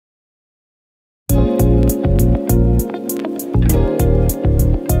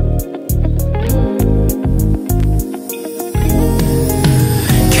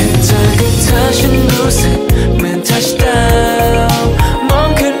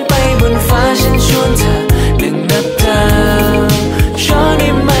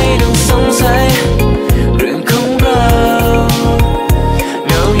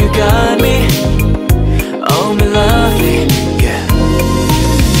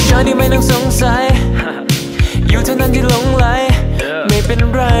ที่ไม่ต้องสงสัยอยู่เท่านั้นที่หลงไหลไม่เป็น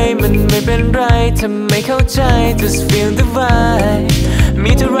ไรมันไม่เป็นไรถ้าไม่เข้าใจ just feel the vibe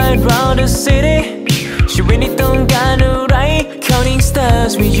มีเท่าไร round the city ชีวิตนี้ต้องการอะไร counting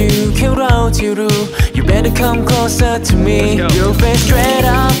stars with you แค่เราที่รู้ you better come closer to me your face straight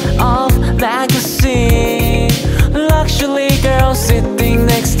out of magazine luxury girl sitting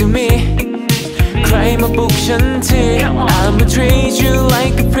next to me ใครมาปลุกฉันที I'ma treat you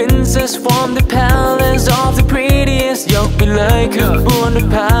like a princess from the palace of the prettiest ยกไปเลยขบวน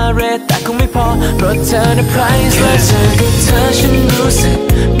พาเหรดแต่คงไม่พอเพราะเธอน่ะ priceless เธอกับเธอฉันรู้สึก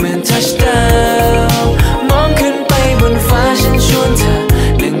เหมือน touchdown มองขึ้นไปบนฟ้าฉันชวนเธอ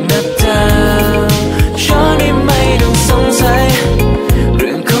นั่งนับดาวชอบได้ไม่ต้องสงสัยเ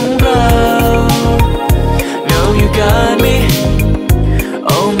รื่องของเรา No you got me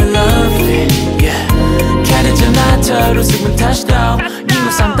oh my lovely yeah แค่ได้เจอหน้าเธอรู้สึกเหมือน touchdown ยิ่งก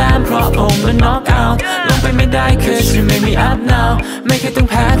ว่า3 แต้มเพราะผมมัน knock out ลงไปไม่ได้ cause you make me up now ไม่เคยต้อง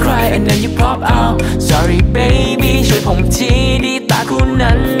แพ้ใคร and then you pop out sorry baby ช่วยผมทีดีตาคู่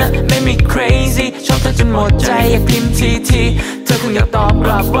นั้นนะไม่มี crazy ชอบเธอจนหมดใจอยากพิมพ์ทีเธอคงอยากตอบก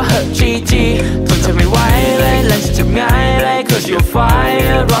ลับว่าเหอะ GG ทนเธอไม่ไหวเลยแล้วจะทำไงเลย cause you're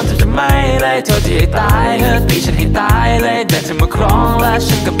fire ร้อนเธอจะไม่เลยเธอที่ให้ตายเหอะตีฉันให้ตายเลยเดินเธอมาครองและ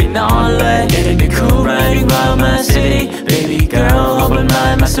ฉันก็ไปนอนเลย Get in the cool riding round my city baby girl hold on my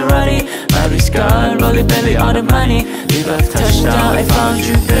Maserati my wrist guard rolling belly all the money leave a touchdown I found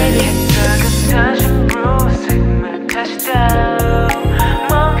you baby เธอกับเธอฉันรู้สึก